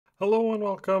Hello and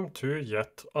welcome to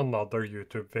yet another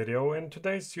YouTube video. In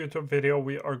today's YouTube video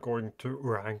we are going to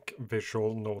rank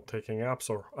visual note-taking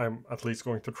apps, or I'm at least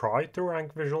going to try to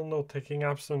rank visual note-taking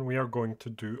apps, and we are going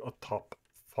to do a top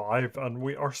 5, and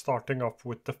we are starting off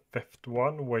with the 5th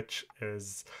one, which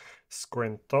is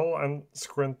Scrintl. And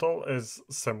Scrintl is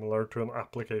similar to an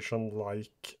application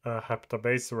like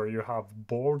Heptabase, where you have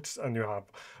boards and you have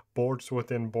boards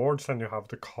within boards, and you have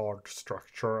the card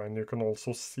structure, and you can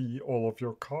also see all of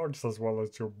your cards as well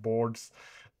as your boards,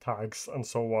 tags, and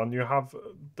so on. You have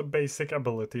the basic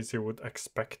abilities you would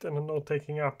expect in a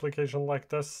note-taking application like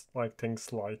this, like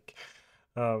things like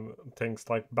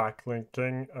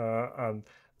backlinking and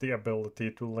the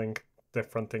ability to link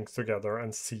different things together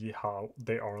and see how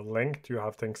they are linked. You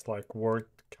have things like word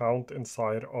count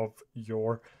inside of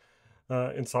your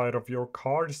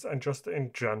cards, and just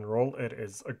in general it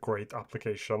is a great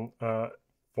application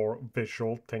for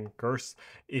visual thinkers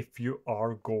if you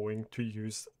are going to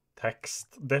use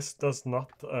text. This does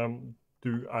not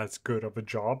do as good of a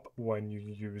job when you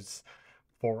use,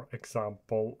 for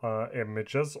example,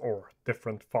 images or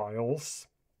different files.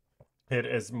 It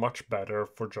is much better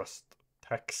for just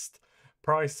text.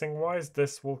 Pricing wise,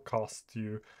 this will cost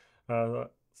you uh,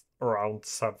 around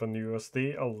 7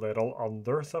 USD, a little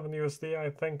under 7 USD,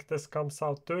 I think this comes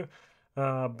out to.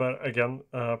 But again,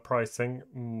 pricing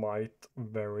might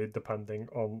vary depending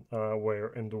on where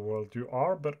in the world you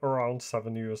are, but around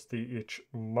 7 USD each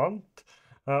month.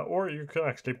 Or you can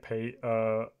actually pay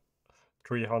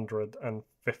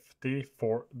 350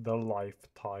 for the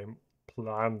lifetime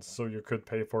plan, so you could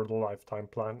pay for the lifetime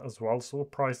plan as well. So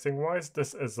pricing wise,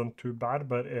 this isn't too bad,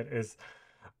 but it is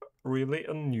really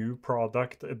a new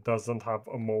product. It doesn't have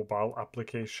a mobile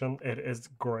application. It is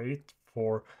great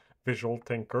for visual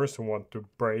thinkers who want to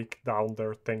break down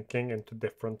their thinking into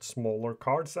different smaller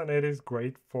cards, and it is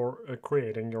great for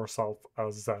creating yourself a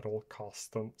Zettel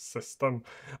custom system.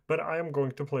 But I am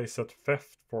going to place it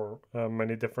 5th for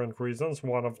many different reasons,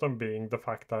 one of them being the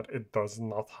fact that it does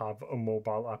not have a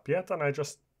mobile app yet, and I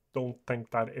just don't think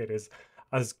that it is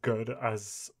as good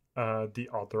as the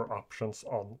other options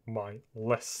on my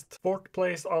list. 4th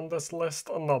place on this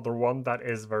list, another one that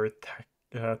is very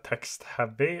text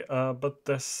heavy, but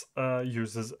this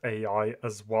uses AI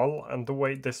as well. And the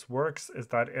way this works is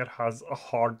that it has a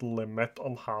hard limit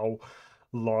on how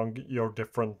long your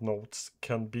different notes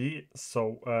can be,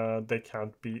 so they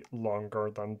can't be longer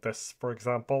than this. For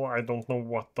example, I don't know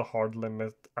what the hard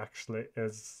limit actually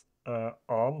is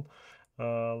on.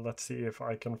 Let's see if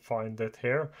I can find it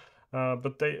here.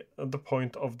 But the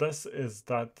point of this is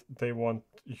that they want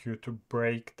you to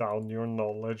break down your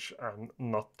knowledge and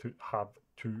not to have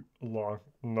too long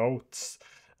notes.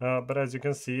 But as you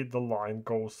can see, the line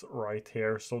goes right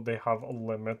here, so they have a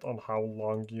limit on how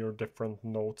long your different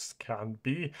notes can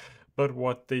be. But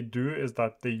what they do is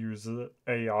that they use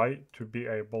AI to be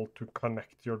able to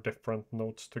connect your different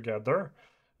notes together.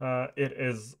 It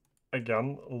is,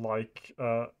 again, like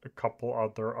a couple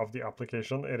other of the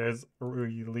application, it is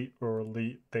really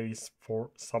early days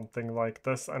for something like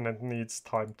this, and it needs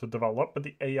time to develop, but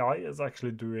the AI is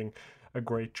actually doing a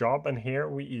great job. And here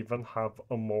we even have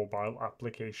a mobile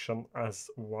application as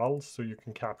well, so you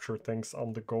can capture things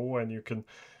on the go, and you can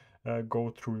go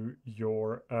through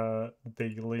your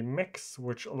daily mix,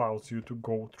 which allows you to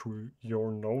go through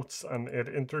your notes, and it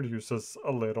introduces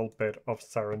a little bit of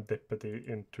serendipity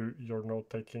into your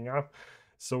note-taking app.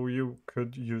 So you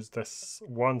could use this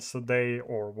once a day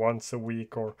or once a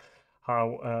week, or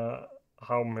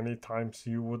how many times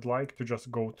you would like to just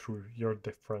go through your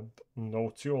different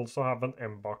notes. You also have an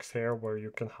inbox here where you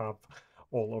can have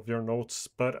all of your notes,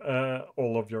 but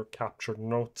all of your captured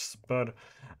notes, but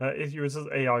it uses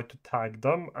AI to tag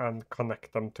them and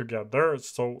connect them together.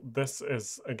 So this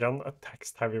is again a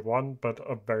text heavy one, but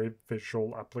a very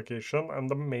visual application. And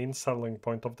the main selling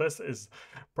point of this is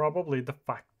probably the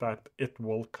fact that it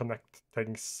will connect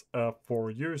things for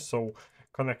you. So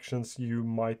connections you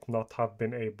might not have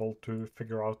been able to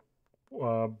figure out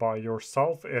by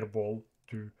yourself, it will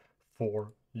do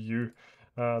for you.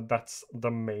 That's the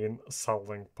main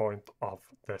selling point of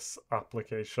this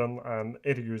application, and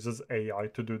it uses AI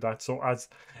to do that. So as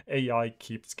AI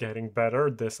keeps getting better,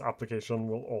 this application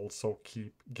will also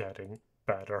keep getting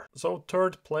better. So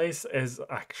 3rd place is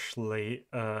actually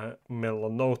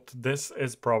Milanote. This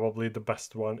is probably the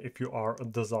best one if you are a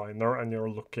designer and you're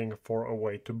looking for a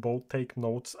way to both take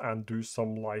notes and do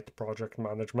some light project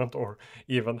management or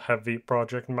even heavy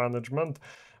project management.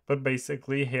 But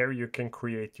basically here you can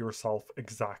create yourself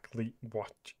exactly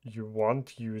what you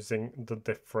want using the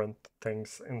different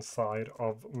things inside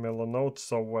of Milanote.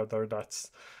 So whether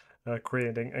that's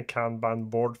creating a Kanban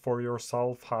board for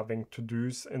yourself, having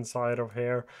to-dos inside of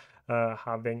here,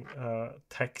 having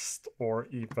text or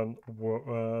even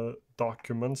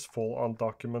documents, full-on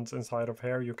documents inside of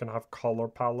here. You can have color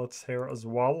palettes here as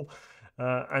well.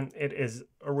 And it is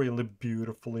a really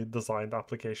beautifully designed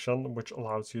application which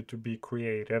allows you to be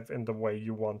creative in the way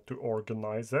you want to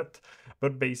organize it.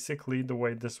 But basically the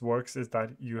way this works is that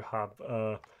you have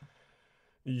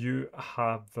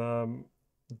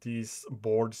these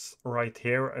boards right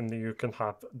here, and you can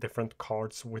have different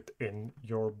cards within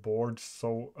your boards.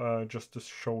 So just to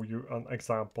show you an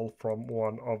example from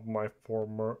one of my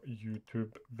former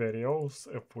YouTube videos,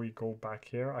 if we go back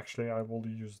here, actually I will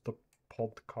use the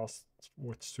podcast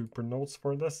with super notes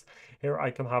for this. Here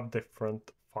I can have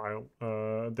different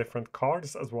different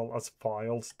cards as well as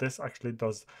files. This actually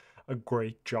does a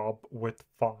great job with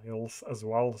files as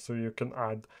well, so you can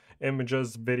add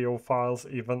images, video files,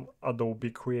 even Adobe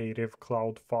Creative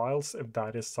Cloud files if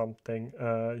that is something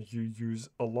you use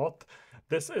a lot.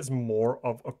 This is more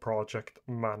of a project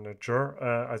manager,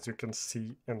 as you can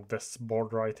see in this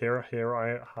board right here. Here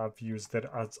I have used it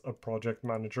as a project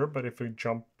manager, but if we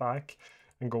jump back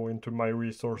and go into my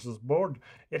resources board,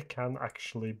 it can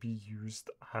actually be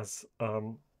used as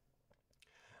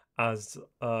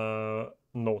a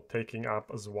note-taking app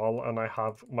as well, and I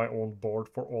have my own board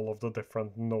for all of the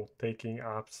different note-taking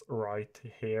apps right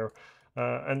here.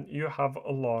 And you have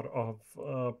a lot of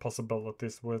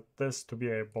possibilities with this to be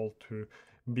able to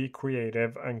be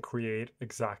creative and create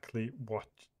exactly what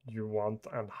you want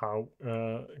and how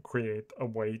create a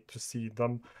way to see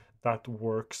them that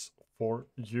works for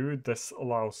you. This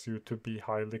allows you to be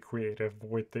highly creative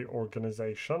with the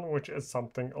organization, which is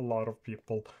something a lot of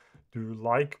people do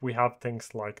like. We have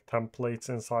things like templates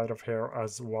inside of here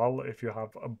as well if you have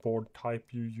a board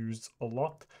type you use a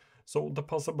lot. So the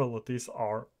possibilities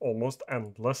are almost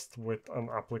endless with an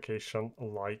application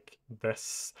like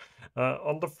this.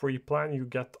 On the free plan, you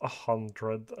get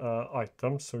 100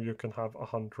 items, so you can have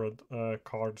 100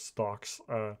 card stocks,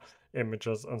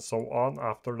 images, and so on.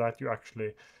 After that, you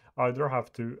actually either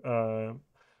have to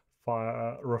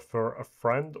refer a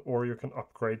friend, or you can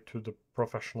upgrade to the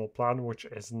professional plan, which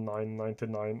is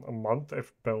 $9.99 a month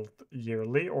if billed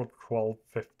yearly, or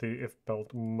 $12.50 if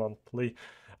billed monthly.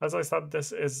 As I said,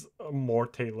 this is more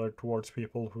tailored towards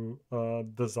people who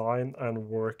design and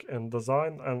work in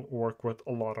design and work with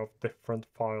a lot of different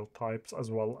file types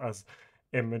as well as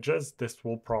images. This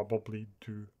will probably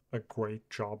do a great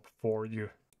job for you.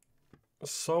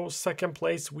 So second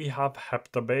place we have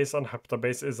Heptabase, and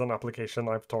Heptabase is an application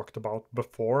I've talked about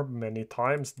before many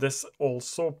times. This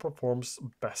also performs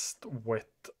best with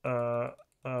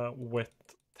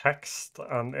text,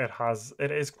 and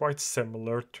it is quite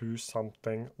similar to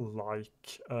something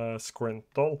like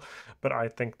Scrintl, but I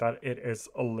think that it is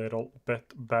a little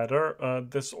bit better.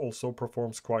 This also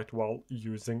performs quite well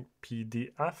using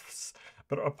PDFs.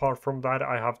 But apart from that,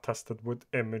 I have tested with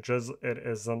images. It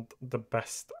isn't the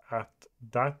best at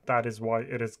that. That is why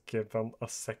it is given a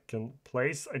second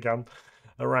place. Again,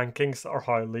 the rankings are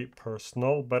highly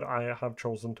personal, but I have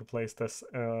chosen to place this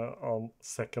on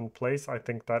second place. I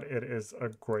think that it is a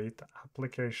great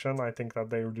application. I think that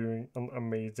they're doing an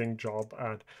amazing job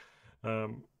at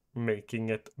making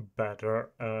it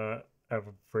better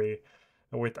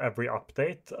with every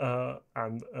update,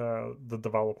 and the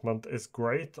development is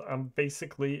great. And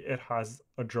basically it has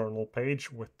a journal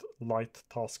page with light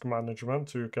task management,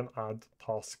 so you can add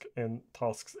tasks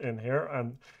in here,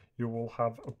 and you will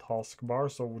have a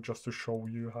taskbar. So just to show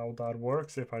you how that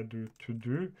works, if I do to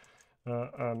do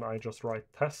and I just write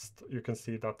test, you can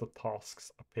see that the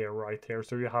tasks appear right here.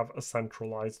 So you have a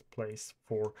centralized place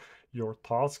for your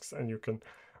tasks, and you can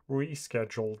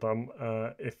reschedule them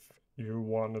if you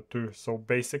wanted to. So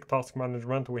basic task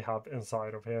management we have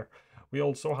inside of here. We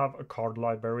also have a card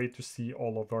library to see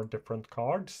all of our different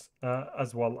cards,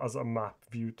 as well as a map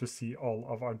view to see all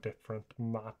of our different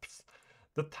maps.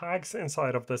 The tags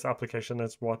inside of this application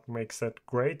is what makes it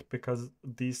great, because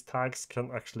these tags can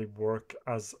actually work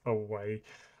as a way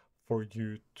for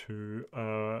you to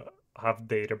have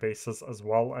databases as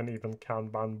well, and even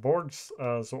Kanban boards.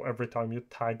 So every time you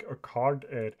tag a card,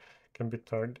 it can be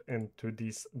turned into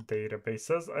these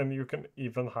databases, and you can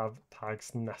even have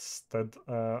tags nested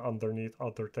underneath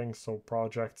other things. So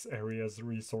projects, areas,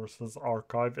 resources,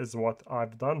 archive is what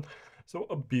I've done. So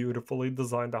a beautifully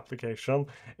designed application.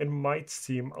 It might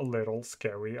seem a little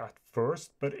scary at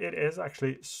first, but it is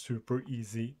actually super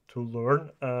easy to learn,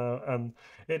 and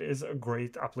it is a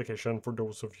great application for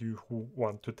those of you who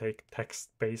want to take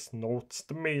text-based notes.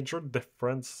 The major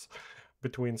difference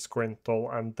between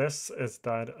Scrintl and this is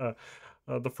that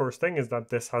The first thing is that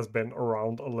this has been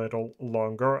around a little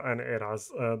longer and it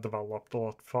has developed a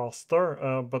lot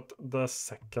faster. But the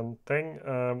second thing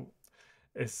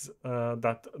is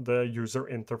that the user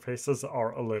interfaces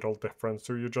are a little different.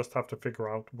 So you just have to figure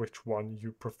out which one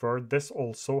you prefer. This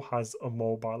also has a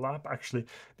mobile app. Actually,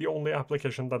 the only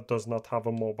application that does not have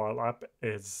a mobile app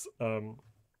is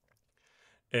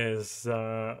is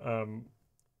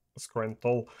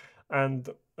Squintle. And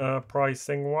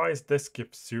pricing wise, this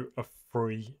gives you a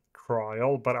free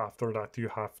trial, but after that you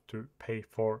have to pay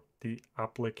for the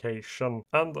application.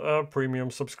 And a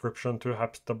premium subscription to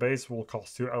Hepstabase will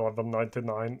cost you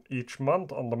 $11.99 each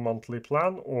month on the monthly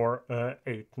plan, or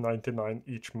 $8.99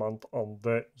 each month on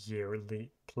the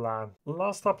yearly plan.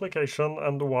 Last application,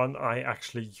 and the one I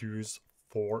actually use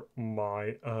for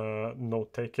my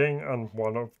note taking, and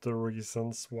one of the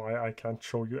reasons why I can't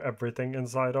show you everything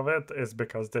inside of it is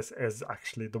because this is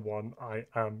actually the one I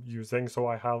am using. So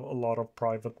I have a lot of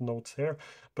private notes here,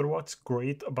 but what's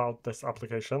great about this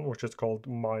application, which is called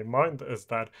My Mind, is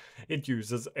that it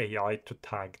uses AI to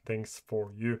tag things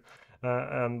for you.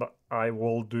 And I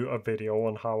will do a video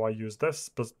on how I use this,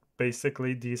 but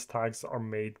basically these tags are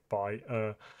made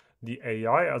by the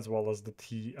AI as well as the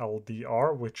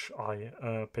TLDR, which I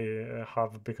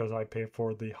have because I pay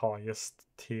for the highest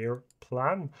tier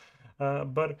plan.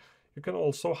 But you can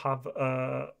also have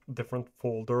different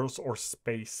folders or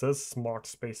spaces, smart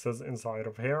spaces inside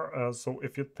of here. So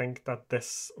if you think that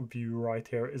this view right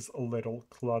here is a little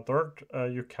cluttered,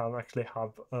 you can actually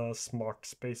have smart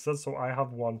spaces. So I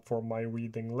have one for my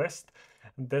reading list.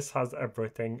 This has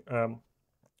everything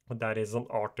that is an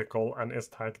article and is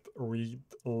tagged read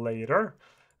later.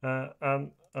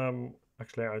 And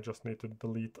actually, I just need to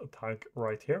delete a tag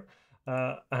right here.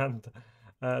 And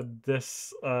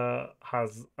this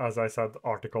has, as I said,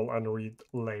 article and read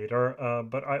later.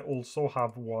 But I also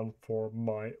have one for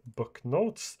my book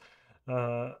notes.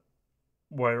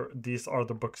 Where these are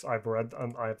the books I've read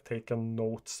and I've taken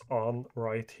notes on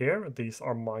right here. These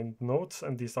are mind notes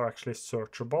and these are actually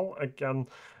searchable. Again,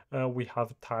 we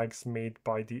have tags made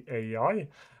by the AI.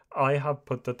 I have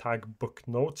put the tag book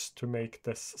notes to make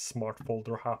this smart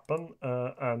folder happen.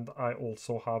 And I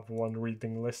also have one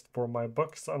reading list for my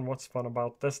books. And what's fun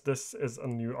about this is a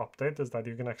new update, is that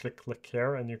you can actually click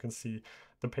here and you can see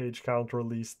the page count,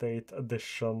 release date,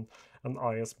 edition, an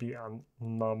ISBN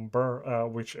number,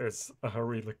 which is a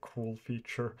really cool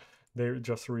feature they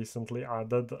just recently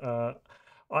added.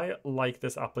 I like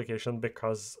this application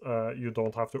because you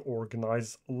don't have to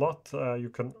organize a lot. You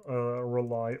can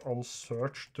rely on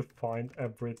search to find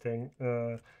everything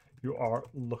you are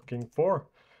looking for.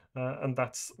 And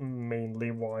that's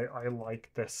mainly why I like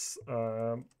this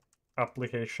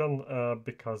application,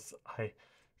 because I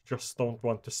just don't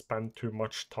want to spend too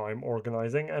much time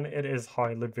organizing, and it is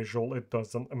highly visual. It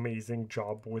does an amazing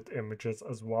job with images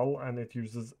as well, and it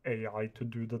uses AI to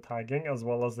do the tagging, as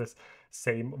well as this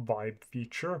same vibe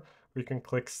feature. We can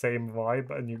click same vibe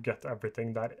and you get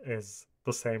everything that is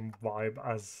the same vibe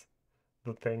as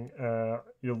the thing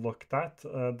you looked at.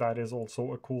 That is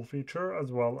also a cool feature,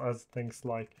 as well as things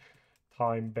like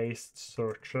time-based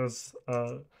searches.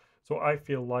 So I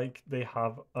feel like they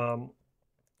have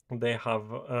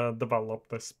developed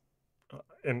this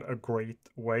in a great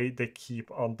way. They keep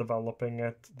on developing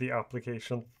it. The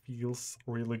application feels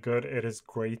really good. It is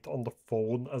great on the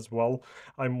phone as well.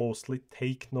 I mostly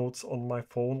take notes on my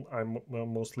phone. I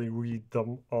mostly read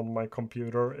them on my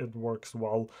computer. It works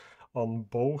well on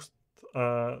both.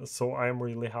 So I'm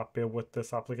really happy with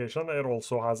this application. It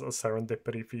also has a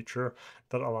serendipity feature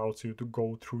that allows you to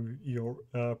go through your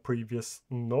previous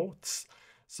notes.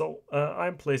 So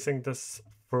I'm placing this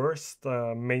first,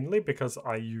 mainly because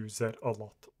I use it a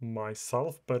lot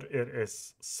myself, but it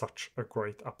is such a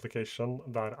great application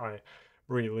that I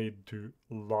really do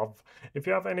love. If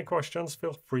you have any questions,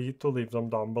 feel free to leave them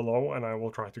down below and I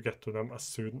will try to get to them as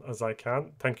soon as I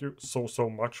can. Thank you so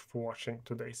much for watching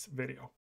today's video.